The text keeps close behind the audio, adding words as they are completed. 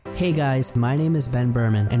Hey guys, my name is Ben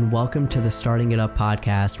Berman, and welcome to the Starting It Up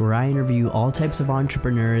podcast, where I interview all types of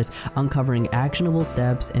entrepreneurs, uncovering actionable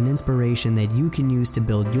steps and inspiration that you can use to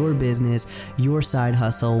build your business, your side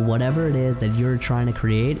hustle, whatever it is that you're trying to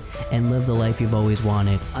create, and live the life you've always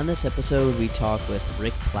wanted. On this episode, we talk with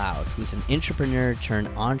Rick Plout, who's an entrepreneur turned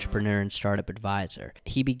entrepreneur and startup advisor.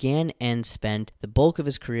 He began and spent the bulk of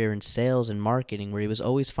his career in sales and marketing, where he was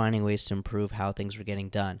always finding ways to improve how things were getting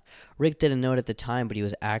done. Rick didn't know it at the time, but he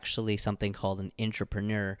was actually something called an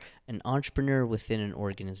intrapreneur, an entrepreneur within an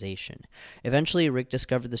organization. Eventually, Rick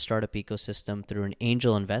discovered the startup ecosystem through an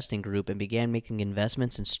angel investing group and began making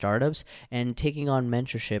investments in startups and taking on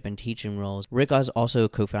mentorship and teaching roles. Rick has also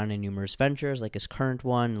co-founded numerous ventures like his current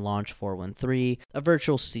one, Launch 413, a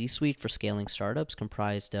virtual C-suite for scaling startups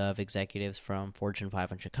comprised of executives from Fortune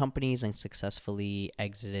 500 companies and successfully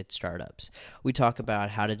exited startups. We talk about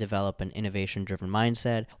how to develop an innovation-driven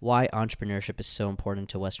mindset, why entrepreneurship is so important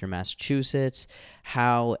to Western Massachusetts,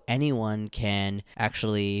 how anyone can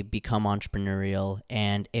actually become entrepreneurial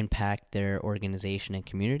and impact their organization and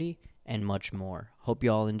community, and much more. Hope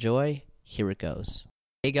you all enjoy. Here it goes.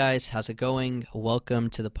 Hey guys, how's it going?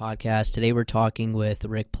 Welcome to the podcast. Today we're talking with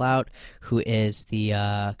Rick Plout, who is the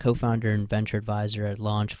co-founder and venture advisor at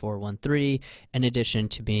Launch 413, in addition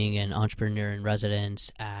to being an entrepreneur in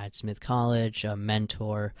residence at Smith College, a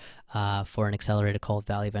mentor for an accelerator called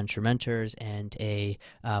Valley Venture Mentors, and a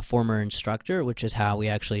former instructor, which is how we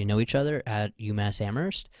actually know each other, at UMass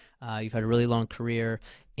Amherst. You've had a really long career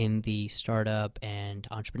in the startup and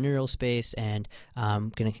entrepreneurial space, and I'm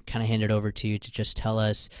going to kind of hand it over to you to just tell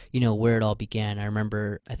us, where it all began. I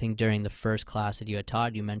remember, I think during the first class that you had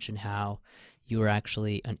taught, you mentioned how you were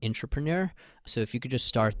actually an intrapreneur. So if you could just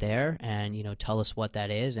start there and, tell us what that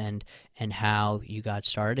is and how you got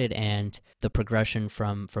started and the progression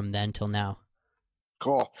from then till now.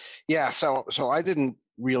 Cool. Yeah. So I didn't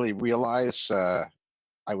really realize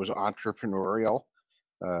I was entrepreneurial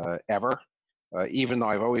ever. Even though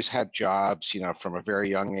I've always had jobs, from a very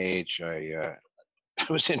young age, I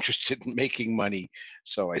was interested in making money.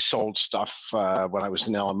 So I sold stuff when I was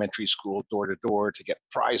in elementary school, door to door, to get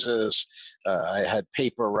prizes. I had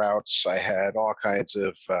paper routes. I had all kinds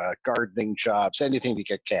of gardening jobs, anything to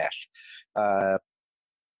get cash.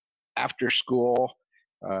 After school,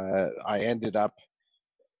 I ended up,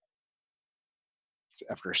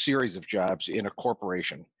 after a series of jobs, in a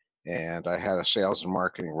corporation. And I had a sales and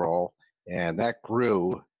marketing role. And that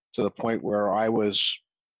grew to the point where I was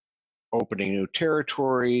opening new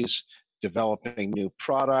territories, developing new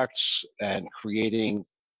products, and creating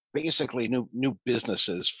basically new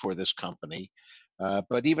businesses for this company.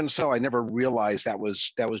 But even so, I never realized that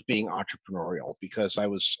was being entrepreneurial, because I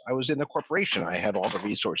was in the corporation. I had all the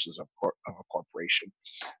resources of a corporation.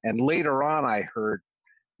 And later on, I heard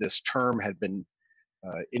this term had been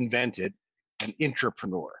invented, an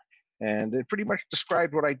intrapreneur. And it pretty much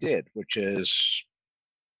described what I did, which is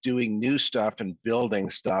doing new stuff and building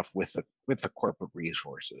stuff with the corporate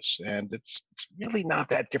resources. And it's really not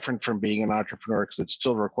that different from being an entrepreneur, because it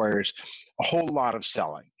still requires a whole lot of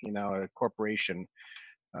selling. A corporation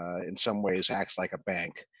in some ways acts like a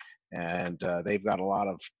bank, and they've got a lot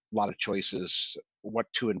of choices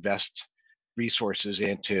what to invest resources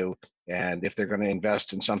into. And if they're going to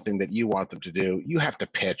invest in something that you want them to do, you have to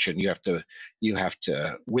pitch, and you have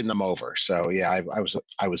to win them over. So yeah,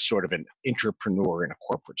 I was sort of an intrapreneur in a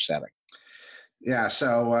corporate setting. Yeah.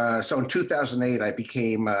 So in 2008, I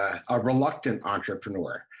became a reluctant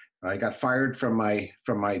entrepreneur. I got fired from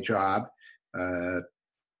my job.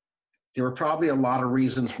 There were probably a lot of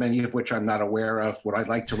reasons, many of which I'm not aware of. What I'd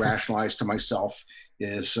like to rationalize to myself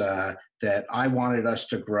is that I wanted us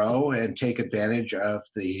to grow and take advantage of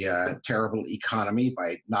the terrible economy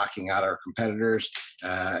by knocking out our competitors,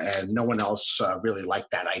 and no one else really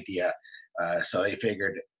liked that idea. So they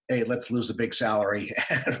figured, hey, let's lose a big salary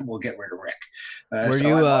and we'll get rid of Rick.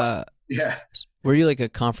 Were you like a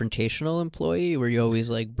confrontational employee? Were you always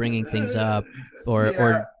like bringing things up,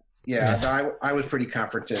 No, I was pretty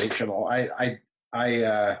confrontational.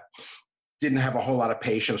 I didn't have a whole lot of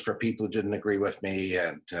patience for people who didn't agree with me,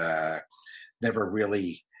 and never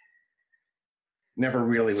really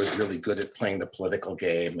was really good at playing the political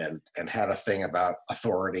game, and had a thing about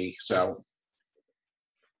authority. So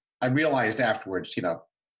I realized afterwards,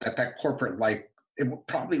 that corporate life, it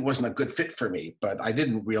probably wasn't a good fit for me, but I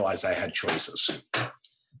didn't realize I had choices.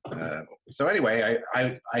 So anyway,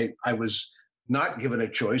 I was not given a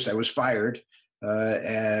choice. I was fired,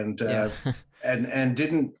 and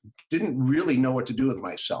didn't really know what to do with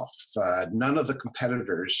myself. None of the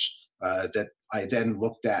competitors that I then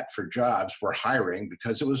looked at for jobs were hiring,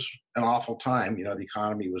 because it was an awful time. The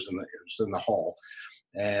economy was in the hole.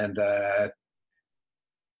 And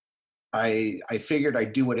I figured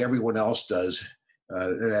I'd do what everyone else does,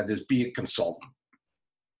 that is be a consultant.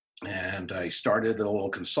 And I started a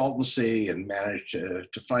little consultancy and managed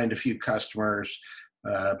to find a few customers,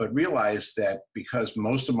 but realized that because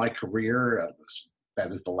most of my career,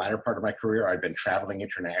 that is the latter part of my career, I've been traveling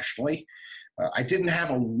internationally, I didn't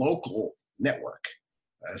have a local network.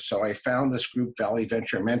 So I found this group, Valley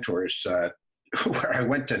Venture Mentors, where I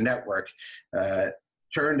went to network.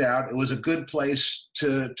 Turned out it was a good place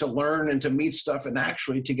to learn and to meet stuff and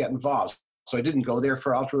actually to get involved. So I didn't go there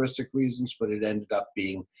for altruistic reasons, but it ended up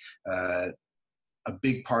being a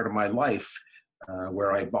big part of my life,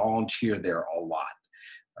 where I volunteer there a lot.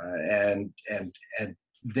 And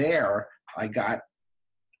there I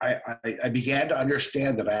began to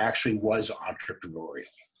understand that I actually was entrepreneurial.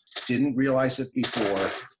 Didn't realize it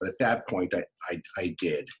before, but at that point I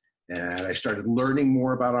did. And I started learning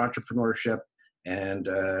more about entrepreneurship, and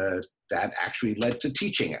that actually led to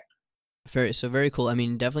teaching it. Very cool. I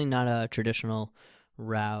mean, definitely not a traditional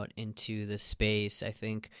route into the space. I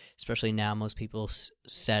think, especially now, most people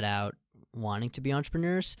set out wanting to be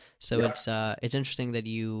entrepreneurs. So yeah. It's interesting that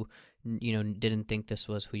you didn't think this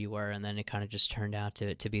was who you were, and then it kind of just turned out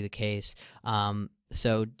to be the case.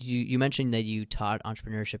 So you mentioned that you taught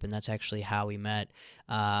entrepreneurship, and that's actually how we met.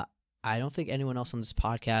 I don't think anyone else on this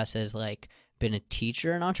podcast has been a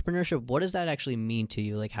teacher in entrepreneurship. What does that actually mean to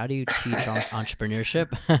you? How do you teach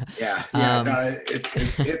entrepreneurship? No,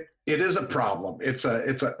 it is a problem. It's a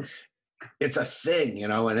thing,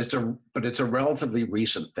 and it's a relatively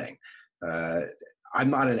recent thing. I'm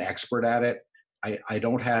not an expert at it. I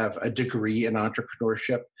don't have a degree in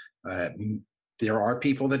entrepreneurship. There are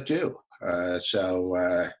people that do.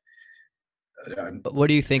 But what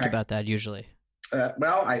do you think about that usually?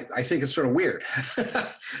 Well, I think it's sort of weird.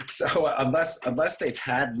 So unless they've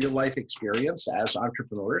had real life experience as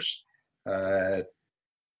entrepreneurs,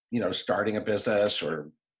 starting a business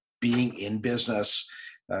or being in business,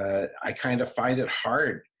 I kind of find it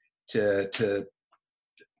hard to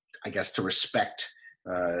respect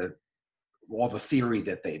all the theory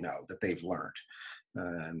that they know, that they've learned.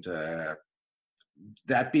 And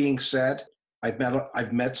that being said,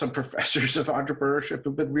 I've met some professors of entrepreneurship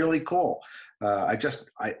who've been really cool. I've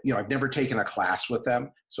never taken a class with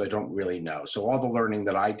them, so I don't really know. So all the learning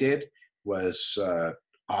that I did was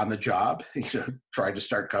on the job, trying to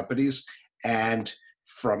start companies, and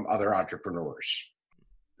from other entrepreneurs.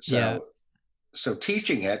 So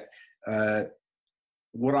teaching it,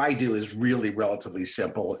 what I do is really relatively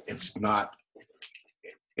simple. It's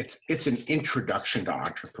an introduction to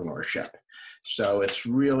entrepreneurship. So it's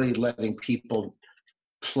really letting people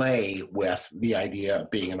play with the idea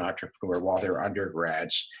of being an entrepreneur while they're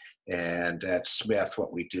undergrads. And at Smith,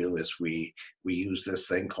 what we do is we use this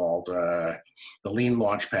thing called the Lean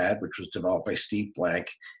Launchpad, which was developed by Steve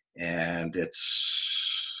Blank. And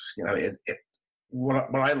it's,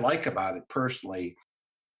 what I like about it personally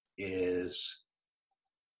is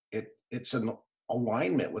it's an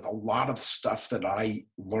alignment with a lot of stuff that I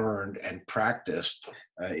learned and practiced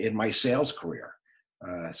in my sales career.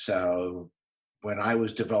 So when I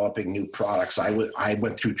was developing new products, I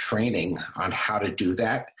went through training on how to do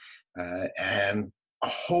that. And a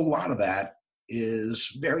whole lot of that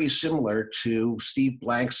is very similar to Steve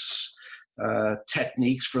Blank's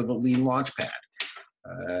techniques for the Lean Launchpad.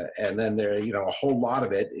 And then a whole lot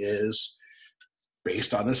of it is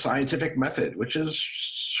based on the scientific method, which is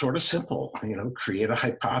sort of simple, create a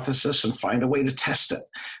hypothesis and find a way to test it.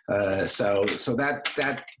 So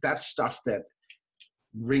that's stuff that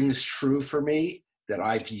rings true for me, that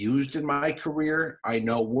I've used in my career, I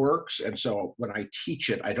know works. And so when I teach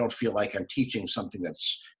it, I don't feel like I'm teaching something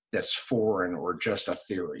that's foreign or just a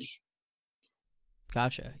theory.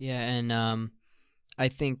 Gotcha. Yeah. And I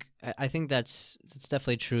think that's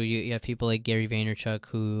definitely true. You have people like Gary Vaynerchuk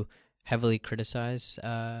who heavily criticize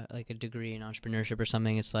a degree in entrepreneurship or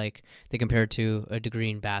something. It's like they compare it to a degree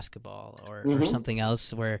in basketball or something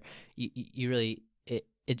else, where you really it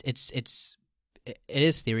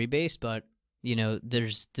is theory based, but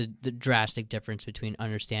there's the drastic difference between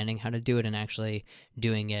understanding how to do it and actually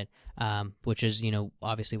doing it, which is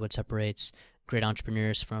obviously what separates great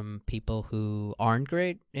entrepreneurs from people who aren't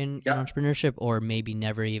great in entrepreneurship or maybe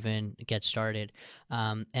never even get started.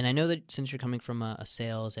 And I know that since you're coming from a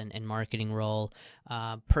sales and marketing role,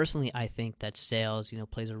 personally, I think that sales,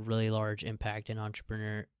 plays a really large impact in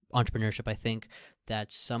entrepreneurship. I think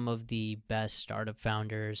that some of the best startup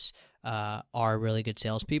founders are really good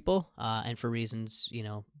salespeople, and for reasons,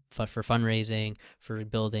 for fundraising, for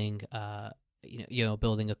building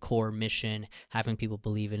building a core mission, having people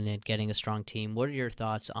believe in it, getting a strong team. What are your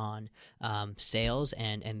thoughts on sales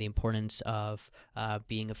and the importance of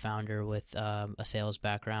being a founder with a sales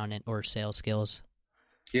background or sales skills?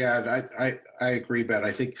 Yeah, I agree, Ben.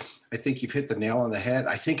 I think you've hit the nail on the head.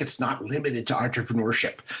 I think it's not limited to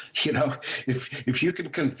entrepreneurship. If you can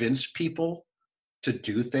convince people to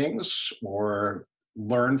do things or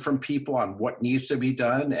learn from people on what needs to be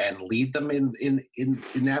done and lead them in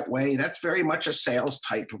that way, that's very much a sales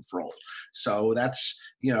type of role. So that's,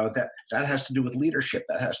 that has to do with leadership.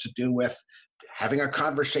 That has to do with having a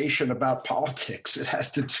conversation about politics. It has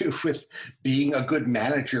to do with being a good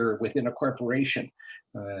manager within a corporation.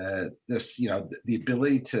 The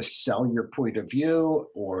ability to sell your point of view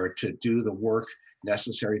or to do the work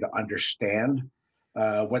necessary to understand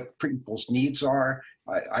what people's needs are,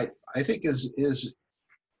 I think is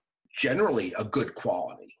generally a good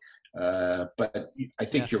quality. But I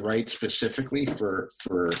think you're right, specifically for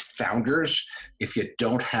founders. If you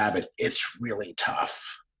don't have it, it's really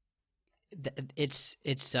tough.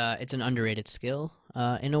 It's an underrated skill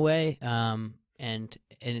in a way, and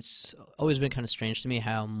it's always been kind of strange to me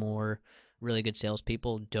how more really good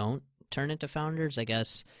salespeople don't turn into founders. I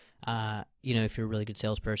guess if you're a really good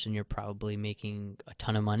salesperson, you're probably making a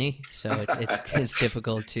ton of money, so it's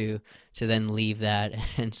difficult to then leave that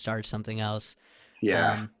and start something else.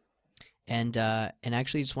 Yeah. And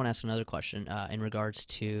actually, just want to ask another question in regards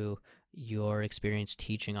to your experience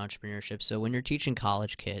teaching entrepreneurship. So when you're teaching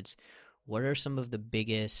college kids, what are some of the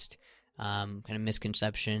biggest kind of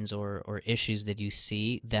misconceptions or issues that you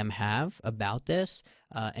see them have about this,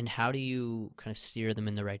 and how do you kind of steer them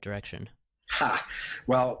in the right direction?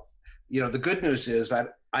 Well, the good news is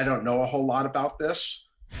I don't know a whole lot about this,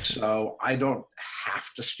 so I don't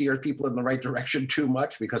have to steer people in the right direction too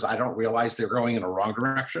much because I don't realize they're going in a wrong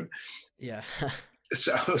direction. Yeah.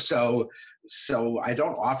 So I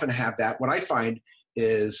don't often have that. What I find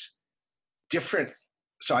is different.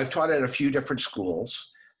 So I've taught at a few different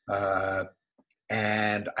schools,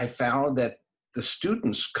 and I found that the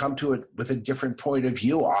students come to it with a different point of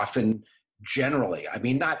view often, generally. I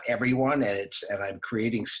mean, not everyone, and I'm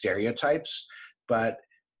creating stereotypes, but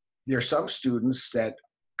there are some students that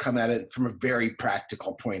come at it from a very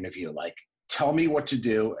practical point of view, like, tell me what to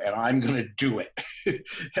do and I'm going to do it.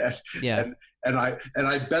 And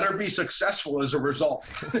I better be successful as a result.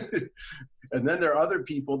 And then there are other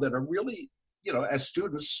people that are really, as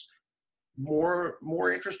students, more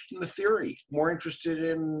interested in the theory, more interested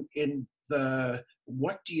in the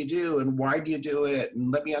what do you do and why do you do it,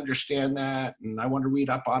 and let me understand that, and I want to read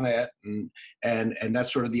up on it, and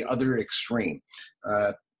that's sort of the other extreme.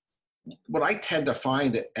 What I tend to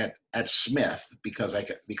find at Smith, because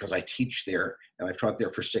I teach there and I've taught there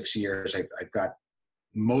for 6 years, I've got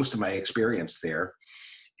most of my experience there,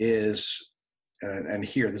 is, and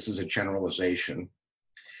here this is a generalization,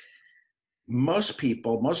 most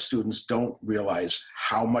students don't realize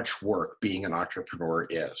how much work being an entrepreneur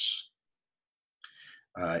is.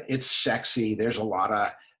 It's sexy. There's a lot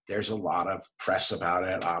of press about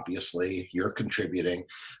it. Obviously, you're contributing.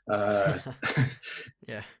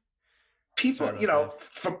 Yeah. People,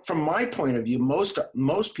 from my point of view,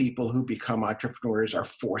 most people who become entrepreneurs are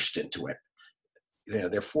forced into it.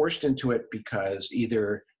 They're forced into it because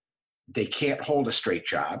either they can't hold a straight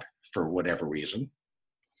job for whatever reason,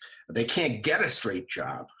 they can't get a straight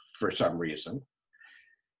job for some reason,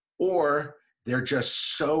 or they're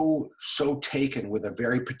just so taken with a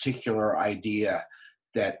very particular idea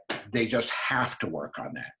that they just have to work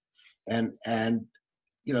on that. And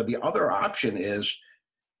the other option is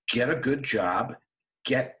get a good job,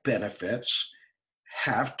 get benefits,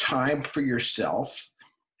 have time for yourself,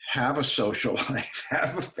 have a social life,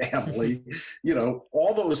 have a family,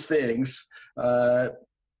 all those things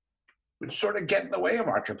sort of get in the way of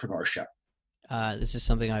entrepreneurship. This is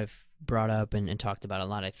something I've brought up and talked about a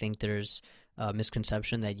lot. I think there's a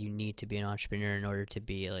misconception that you need to be an entrepreneur in order to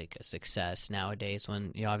be like a success nowadays,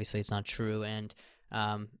 when obviously it's not true. And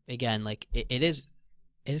again, like it is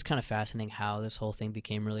kind of fascinating how this whole thing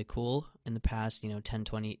became really cool in the past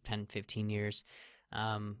 10, 15 years.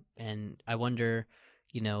 And I wonder,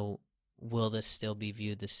 will this still be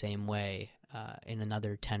viewed the same way in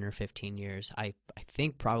another 10 or 15 years? I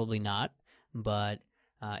think probably not, but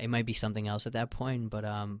it might be something else at that point,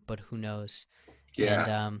 but who knows?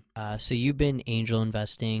 Yeah. And so you've been angel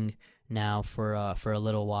investing now for a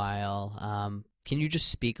little while. Can you just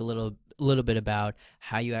speak a little bit about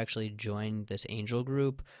how you actually joined this angel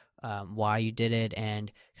group, why you did it,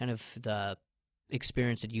 and kind of the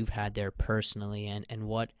experience that you've had there personally, and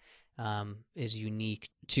what is unique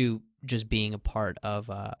to just being a part of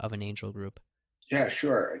an angel group? Yeah,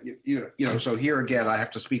 sure. So here again, I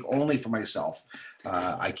have to speak only for myself.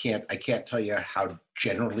 I can't tell you how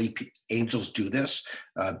generally angels do this.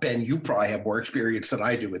 Ben, you probably have more experience than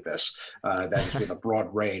I do with this. That is with a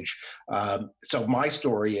broad range. So my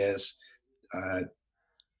story is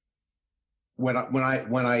when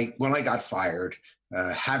I got fired,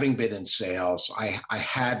 having been in sales, I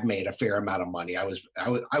had made a fair amount of money. I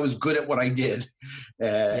was good at what I did,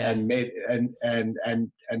 and made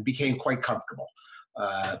and became quite comfortable.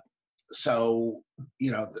 So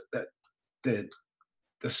the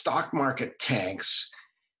stock market tanks.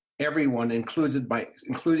 Everyone,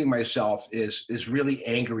 including myself, is really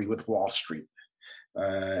angry with Wall Street.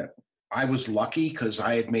 I was lucky because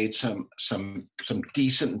I had made some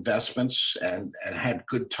decent investments and had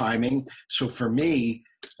good timing. So for me,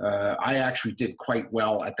 I actually did quite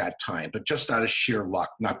well at that time, but just out of sheer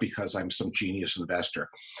luck, not because I'm some genius investor.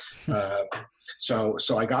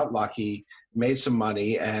 So I got lucky, made some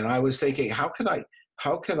money, and I was thinking, how can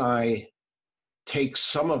I take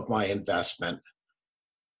some of my investment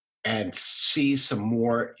and see some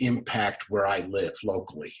more impact where I live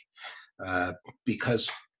locally? Because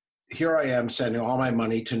here I am sending all my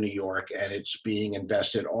money to New York, and it's being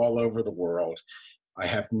invested all over the world. I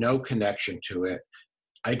have no connection to it.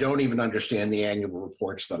 I don't even understand the annual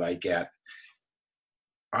reports that I get.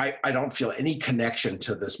 I don't feel any connection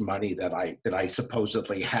to this money that I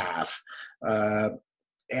supposedly have. So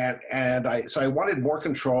I wanted more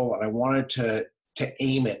control, and I wanted to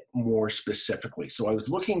aim it more specifically. So I was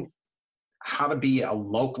looking how to be a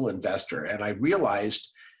local investor, and I realized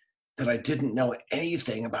that I didn't know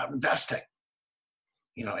anything about investing.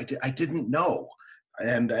 I didn't know,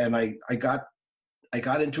 and I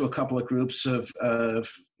got into a couple of groups of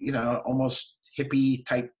almost hippie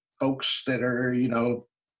type folks that are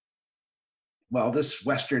this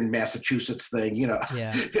Western Massachusetts thing.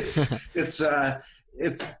 Yeah.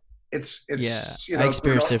 It's I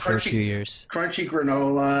experienced it for a few years. Crunchy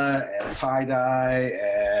granola and tie-dye,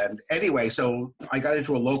 and anyway, so I got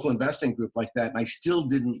into a local investing group like that, and I still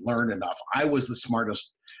didn't learn enough. I was the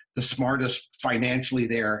smartest financially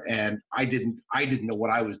there, and I didn't know what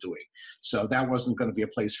I was doing. So that wasn't going to be a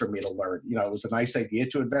place for me to learn. It was a nice idea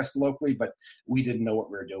to invest locally, but we didn't know what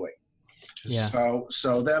we were doing. Yeah.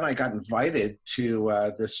 So then I got invited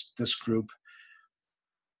to this group.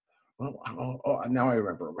 Now I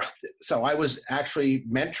remember. So I was actually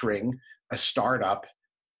mentoring a startup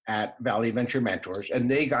at Valley Venture Mentors, and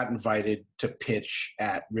they got invited to pitch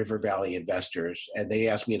at River Valley Investors, and they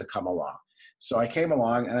asked me to come along. So I came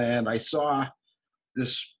along, and I saw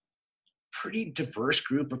this pretty diverse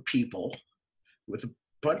group of people with a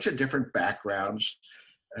bunch of different backgrounds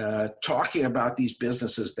talking about these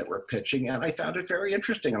businesses that we're pitching, and I found it very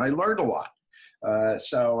interesting, and I learned a lot.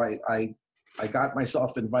 So I got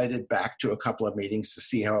myself invited back to a couple of meetings to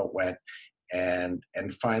see how it went, and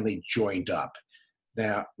finally joined up.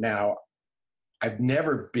 Now, I've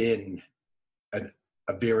never been a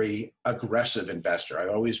very aggressive investor.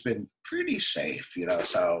 I've always been pretty safe,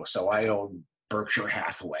 So I own Berkshire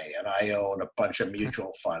Hathaway, and I own a bunch of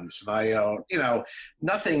mutual funds, and I own,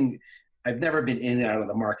 nothing. I've never been in and out of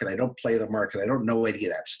the market. I don't play the market. I don't know any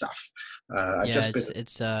of that stuff.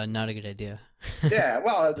 It's not a good idea. Yeah,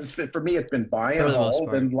 well, for me, it's been buy and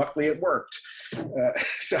hold, and luckily it worked.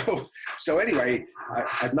 So anyway,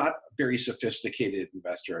 I'm not a very sophisticated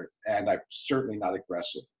investor, and I'm certainly not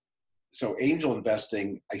aggressive. So angel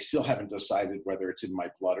investing, I still haven't decided whether it's in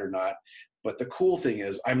my blood or not. But the cool thing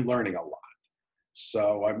is I'm learning a lot.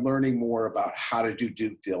 So I'm learning more about how to do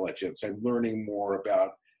due diligence. I'm learning more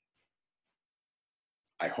about,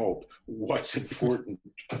 I hope, what's important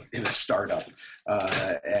in a startup.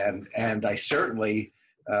 And I certainly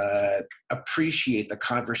appreciate the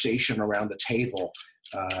conversation around the table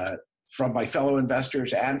from my fellow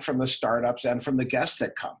investors and from the startups and from the guests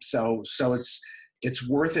that come. So it's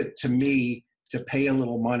worth it to me to pay a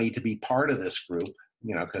little money to be part of this group,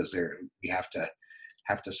 because we have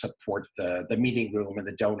to support the meeting room and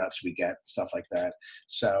the donuts we get, stuff like that.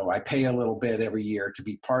 So I pay a little bit every year to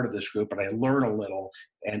be part of this group, and I learn a little,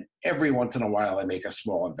 and every once in a while I make a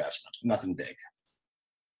small investment, nothing big.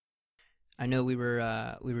 I know we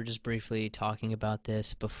were just briefly talking about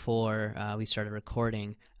this before we started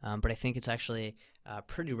recording, but I think it's actually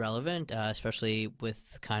pretty relevant, especially with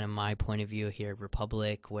kind of my point of view here at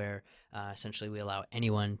Republic, where essentially we allow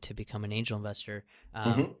anyone to become an angel investor.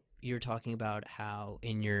 You're talking about how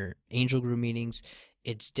in your angel group meetings,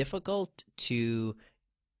 it's difficult to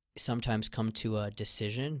sometimes come to a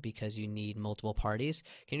decision because you need multiple parties.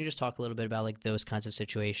 Can you just talk a little bit about like those kinds of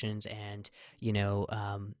situations and,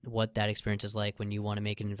 what that experience is like when you want to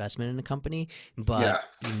make an investment in a company, but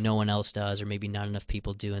Yeah, no one else does, or maybe not enough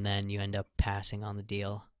people do, and then you end up passing on the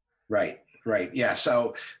deal? right, right. Yeah.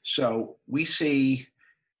 So we see,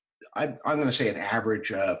 I'm going to say an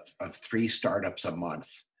average of 3 startups a month.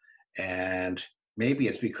 And maybe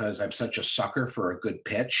it's because I'm such a sucker for a good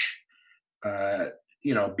pitch. Uh,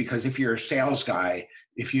 because if you're a sales guy,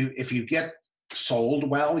 if you get sold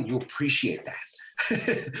well, you appreciate that.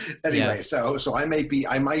 Yeah. Anyway, so I might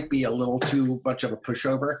be a little too much of a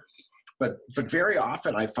pushover, but very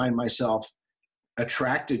often I find myself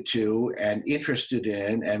attracted to and interested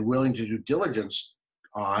in and willing to do diligence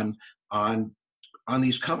on on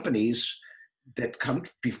these companies that come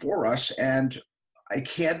before us, and I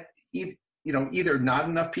can't either not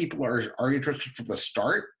enough people are interested from the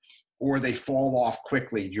start, or they fall off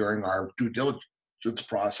quickly during our due diligence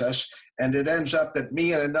process, and it ends up that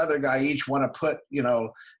me and another guy each want to put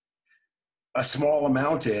a small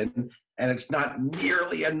amount in, and it's not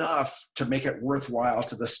nearly enough to make it worthwhile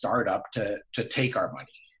to the startup to take our money.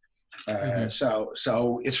 Hmm.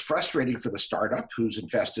 So it's frustrating for the startup who's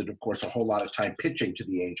invested, of course, a whole lot of time pitching to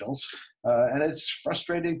the angels, and it's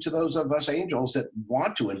frustrating to those of us angels that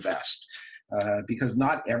want to invest, because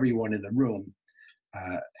not everyone in the room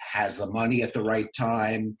has the money at the right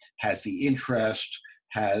time, has the interest,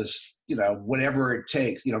 has whatever it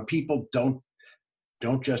takes. People don't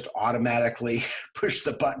just automatically push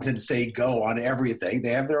the button and say go on everything.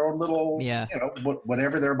 They have their own little, Yeah.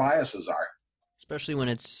 whatever their biases are. Especially when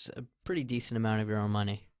it's a pretty decent amount of your own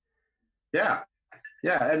money. Yeah.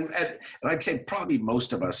 Yeah. And I'd say probably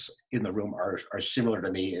most of us in the room are similar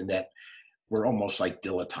to me in that we're almost like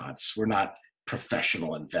dilettantes. We're not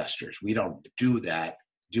professional investors. We don't do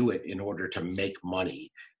it in order to make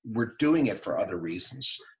money. We're doing it for other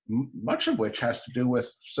reasons, much of which has to do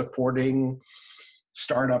with supporting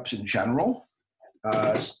startups in general,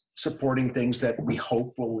 supporting things that we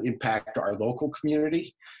hope will impact our local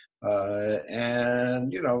community,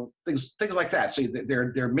 and things like that. So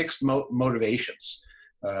they're mixed motivations,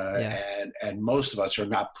 Yeah. and most of us are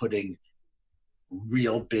not putting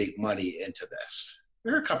real big money into this.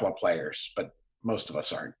 There are a couple of players, but most of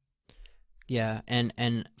us aren't. Yeah, and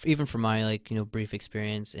even from my brief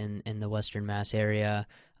experience in the Western Mass area,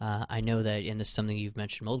 I know that, and this is something you've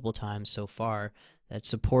mentioned multiple times so far, that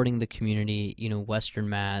supporting the community, Western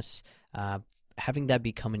Mass, having that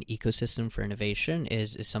become an ecosystem for innovation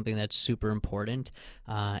is something that's super important.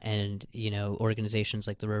 And organizations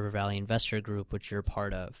like the River Valley Investor Group, which you're a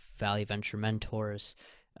part of, Valley Venture Mentors,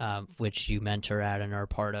 which you mentor at and are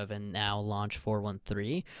part of, and now Launch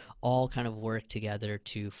 413, all kind of work together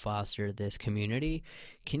to foster this community.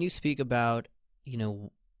 Can you speak about,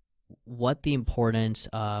 what the importance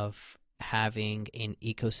of having an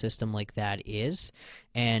ecosystem like that is,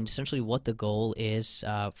 and essentially what the goal is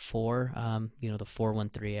for, the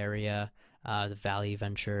 413 area, the Valley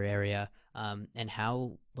Venture area, and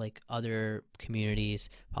how like other communities,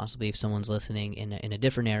 possibly if someone's listening in a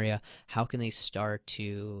different area, how can they start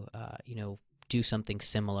to do something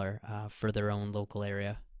similar for their own local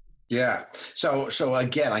area? Yeah. So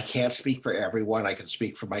again, I can't speak for everyone. I can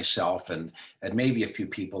speak for myself and maybe a few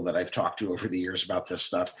people that I've talked to over the years about this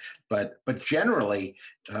stuff. But generally,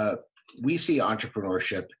 we see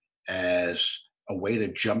entrepreneurship as a way to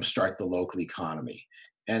jumpstart the local economy,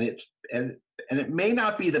 and it may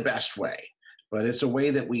not be the best way, but it's a way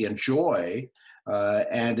that we enjoy.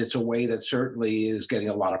 And it's a way that certainly is getting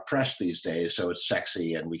a lot of press these days. So it's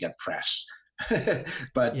sexy and we get press.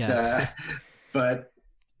 but Yeah. but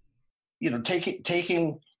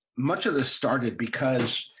taking much of this started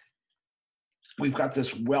because we've got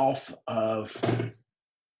this wealth of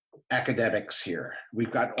academics here.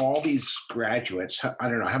 We've got all these graduates. I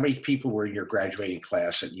don't know how many people were in your graduating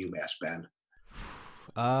class at UMass, Ben.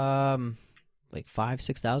 Like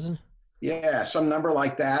 5,000-6,000. Yeah, some number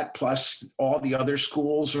like that, plus all the other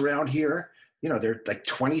schools around here. There are like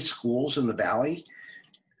 20 schools in the Valley.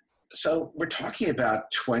 So we're talking about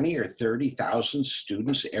 20 or 30,000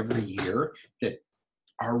 students every year that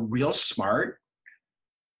are real smart.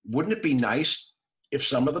 Wouldn't it be nice if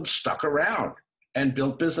some of them stuck around and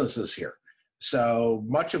built businesses here? So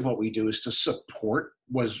much of what we do is to support,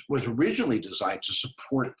 was originally designed to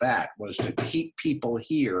support that, was to keep people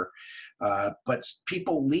here. But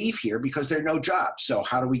people leave here because there are no jobs. So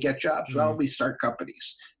how do we get jobs? Well, we start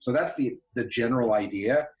companies. So that's the general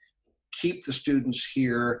idea. Keep the students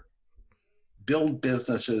here, build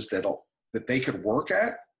businesses that they could work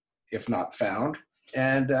at, if not found,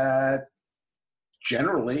 and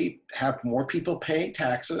generally have more people paying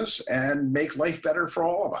taxes and make life better for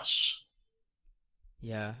all of us.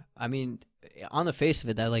 Yeah, I mean, on the face of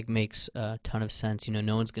it, that like makes a ton of sense.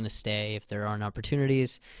 No one's going to stay if there aren't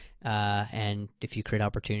opportunities, and if you create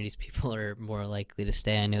opportunities, people are more likely to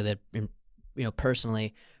stay. I know that,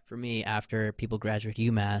 personally, for me, after people graduate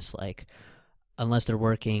UMass, like unless they're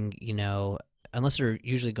working, unless they're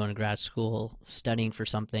usually going to grad school, studying for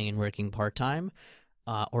something and working part time,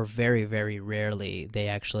 or very, very rarely they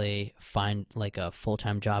actually find like a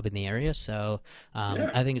full-time job in the area. So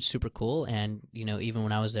Yeah. I think it's super cool. And, even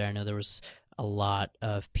when I was there, I know there was a lot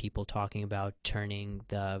of people talking about turning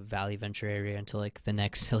the Valley Venture area into like the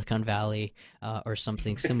next Silicon Valley, or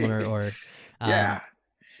something similar, or Yeah.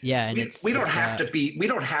 yeah. And We don't have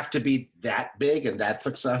to be that big and that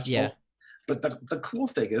successful. Yeah. But the cool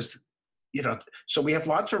thing is, so we have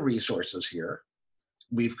lots of resources here.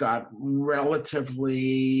 We've got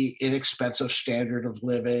relatively inexpensive standard of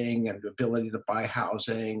living and ability to buy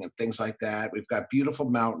housing and things like that. We've got beautiful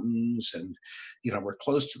mountains and, we're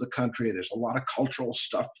close to the country. There's a lot of cultural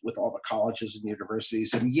stuff with all the colleges and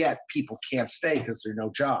universities, and yet people can't stay because there are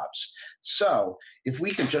no jobs. So if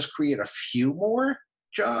we can just create a few more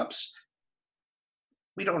jobs,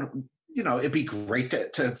 it'd be great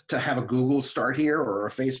to have a Google start here or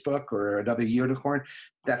a Facebook or another unicorn.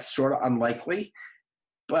 That's sort of unlikely.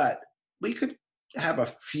 But we could have a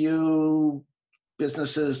few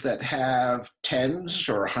businesses that have tens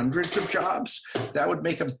or hundreds of jobs. That would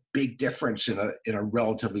make a big difference in a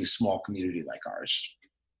relatively small community like ours.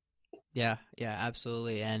 Yeah,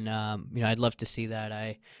 absolutely. And, I'd love to see that.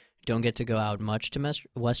 I don't get to go out much to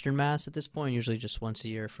Western Mass at this point, usually just once a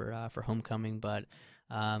year for homecoming. But,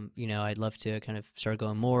 I'd love to kind of start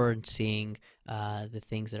going more and seeing the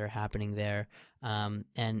things that are happening there.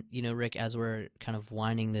 And, Rick, as we're kind of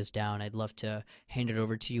winding this down, I'd love to hand it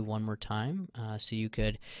over to you one more time, so you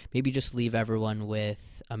could maybe just leave everyone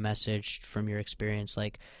with a message from your experience,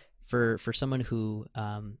 like for someone who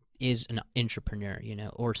is an entrepreneur,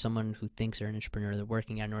 or someone who thinks they're an entrepreneur, they're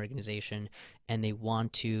working at an organization and they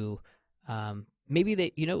want to, maybe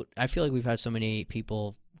they, I feel like we've had so many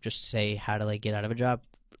people just say how to like get out of a job.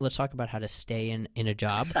 Let's talk about how to stay in a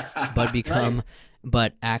job, but become, Right.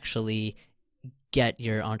 but actually get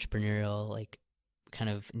your entrepreneurial like kind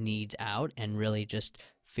of needs out and really just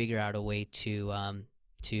figure out a way to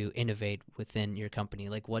innovate within your company.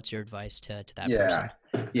 Like, what's your advice to that person?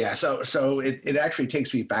 Yeah. So it actually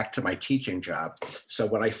takes me back to my teaching job. So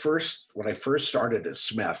when I first started at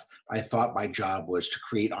Smith, I thought my job was to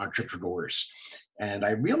create entrepreneurs. And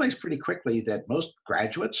I realized pretty quickly that most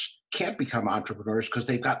graduates can't become entrepreneurs because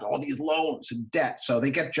they've got all these loans and debt. So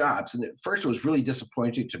they get jobs. And at first it was really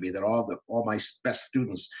disappointing to me that all my best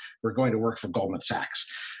students were going to work for Goldman Sachs.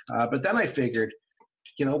 But then I figured,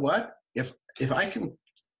 you know what? If I can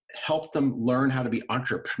help them learn how to be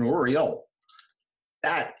entrepreneurial,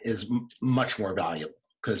 that is much more valuable,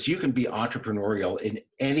 because you can be entrepreneurial in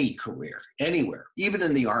any career, anywhere, even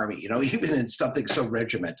in the Army, even in something so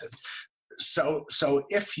regimented. So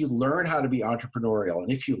if you learn how to be entrepreneurial,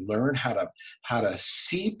 and if you learn how to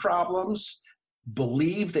see problems,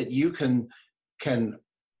 believe that you can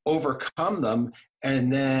overcome them,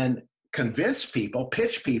 and then convince people,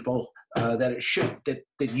 pitch people that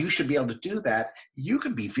you should be able to do that, you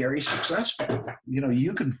could be very successful.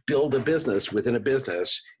 You could build a business within a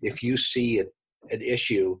business if you see an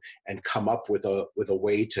issue and come up with a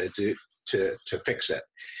way to fix it.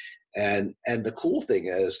 And the cool thing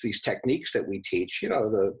is, these techniques that we teach,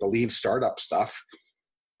 the lean startup stuff,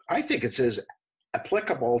 I think it's as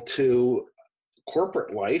applicable to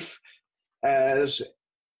corporate life as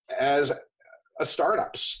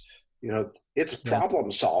startups. It's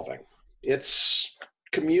problem solving, it's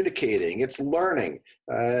communicating, it's learning.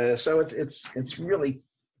 So it's really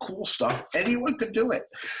cool stuff. Anyone could do it.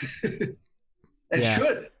 And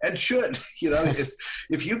should,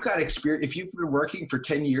 if you've got experience, if you've been working for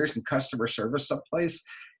 10 years in customer service someplace,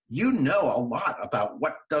 a lot about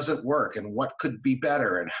what doesn't work and what could be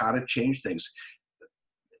better and how to change things.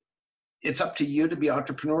 It's up to you to be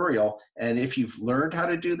entrepreneurial. And if you've learned how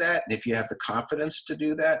to do that, and if you have the confidence to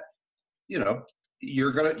do that,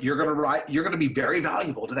 you're going to be very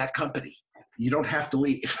valuable to that company. You don't have to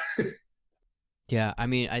leave. Yeah. I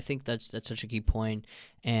mean, I think that's such a key point.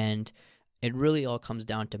 And it really all comes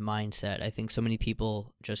down to mindset. I think so many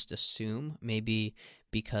people just assume, maybe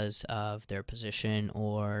because of their position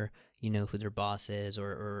or, who their boss is,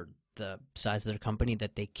 or the size of their company,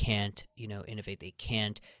 that they can't, innovate, they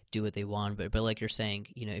can't do what they want. But like you're saying,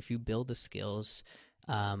 if you build the skills,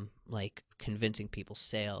 like convincing people,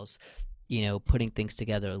 sales, putting things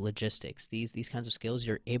together, logistics, these kinds of skills,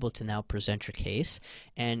 you're able to now present your case.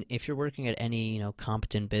 And if you're working at any,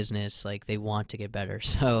 competent business, like, they want to get better.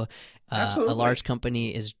 So a large company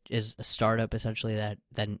is a startup essentially that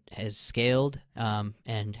has scaled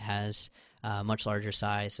and has much larger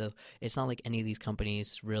size. So it's not like any of these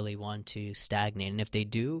companies really want to stagnate. And if they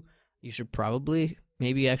do, you should probably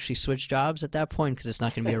maybe actually switch jobs at that point, because it's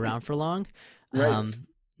not going to be around for long. Right.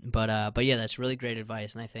 But yeah, that's really great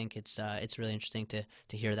advice, and I think it's really interesting to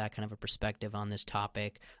hear that kind of a perspective on this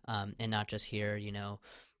topic, and not just hear,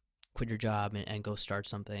 quit your job and go start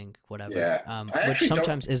something, whatever. Yeah. Which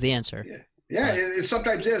sometimes is the answer. Yeah, it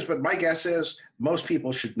sometimes is, but my guess is most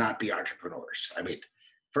people should not be entrepreneurs. I mean,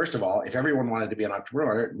 first of all, if everyone wanted to be an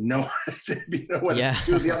entrepreneur, there'd be no one to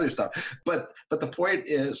do the other stuff. But the point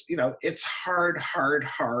is, it's hard.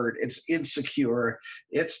 It's insecure.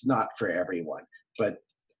 It's not for everyone. But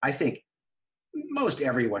I think most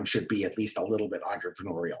everyone should be at least a little bit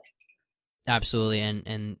entrepreneurial. Absolutely.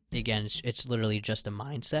 And again, it's literally just a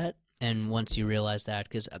mindset. And once you realize that,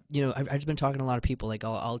 because, I've just been talking to a lot of people, like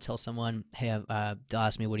I'll tell someone, hey, they'll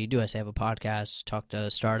ask me, what do you do? I say, I have a podcast, talk to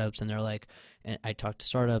startups, and they're like, and I talk to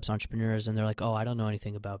startups, entrepreneurs, and they're like, oh, I don't know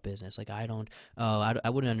anything about business. Like, I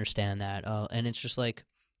wouldn't understand that. And it's just like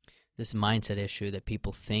this mindset issue that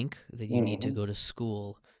people think that you need to go to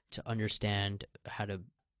school to understand how to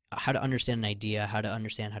understand an idea, how to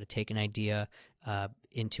understand how to take an idea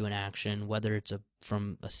into an action, whether it's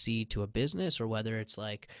from a seed to a business, or whether it's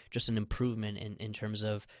like just an improvement in terms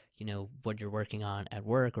of, what you're working on at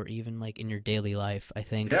work, or even like in your daily life, I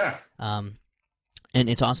think. Yeah. And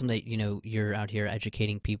it's awesome that, you're out here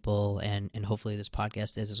educating people, and hopefully this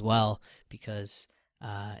podcast is as well, because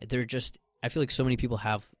I feel like so many people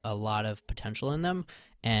have a lot of potential in them,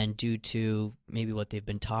 and due to maybe what they've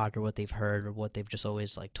been taught or what they've heard or what they've just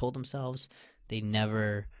always like told themselves, they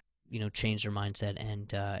never, change their mindset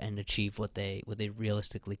and achieve what they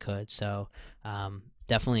realistically could. So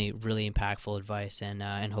definitely really impactful advice,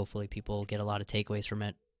 and hopefully people get a lot of takeaways from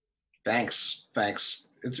it. Thanks.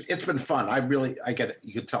 It's been fun. I get it.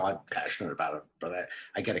 You can tell I'm passionate about it, but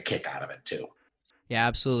I get a kick out of it too. Yeah,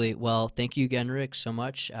 absolutely. Well, thank you again, Rick, so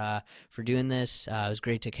much for doing this. It was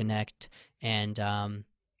great to connect. And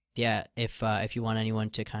if you want anyone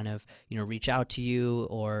to kind of, reach out to you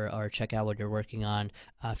or check out what you're working on,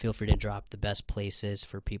 feel free to drop the best places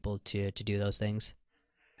for people to do those things.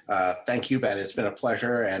 Thank you, Ben. It's been a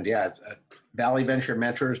pleasure. And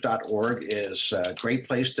valleyventurementors.org is a great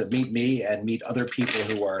place to meet me and meet other people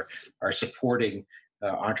who are supporting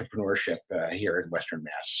entrepreneurship here in Western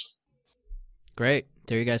Mass. Great.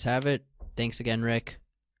 There you guys have it. Thanks again, Rick.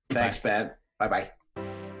 Thanks, Ben. Bye-bye.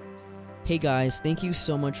 Hey guys, thank you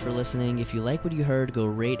so much for listening. If you like what you heard, go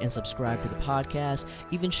rate and subscribe to the podcast.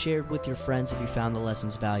 Even share it with your friends if you found the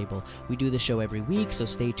lessons valuable. We do the show every week, so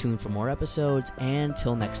stay tuned for more episodes. And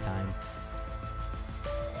till next time.